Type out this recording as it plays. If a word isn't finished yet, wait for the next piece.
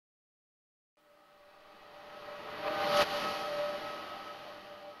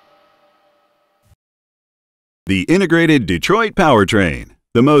The integrated Detroit Powertrain,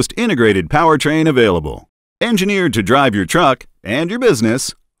 the most integrated powertrain available. Engineered to drive your truck and your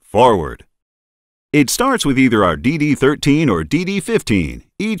business forward. It starts with either our DD13 or DD15,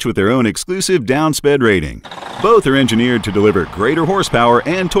 each with their own exclusive downsped rating. Both are engineered to deliver greater horsepower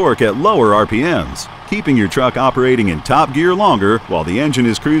and torque at lower RPMs, keeping your truck operating in top gear longer while the engine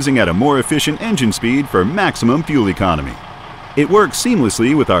is cruising at a more efficient engine speed for maximum fuel economy. It works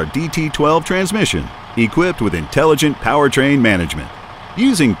seamlessly with our DT12 transmission, equipped with intelligent powertrain management.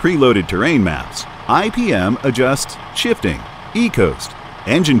 Using preloaded terrain maps, IPM adjusts shifting, e-coast,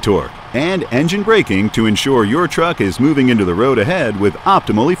 engine torque, and engine braking to ensure your truck is moving into the road ahead with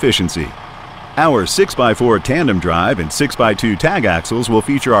optimal efficiency. Our 6x4 tandem drive and 6x2 tag axles will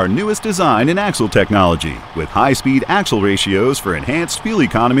feature our newest design in axle technology with high-speed axle ratios for enhanced fuel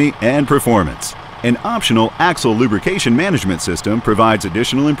economy and performance. An optional axle lubrication management system provides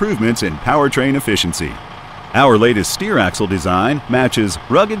additional improvements in powertrain efficiency. Our latest steer axle design matches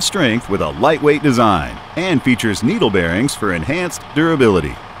rugged strength with a lightweight design and features needle bearings for enhanced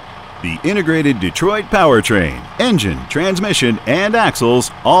durability. The integrated Detroit Powertrain, engine, transmission, and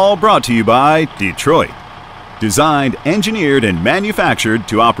axles, all brought to you by Detroit. Designed, engineered, and manufactured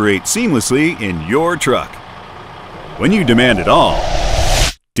to operate seamlessly in your truck. When you demand it all,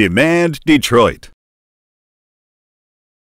 demand Detroit.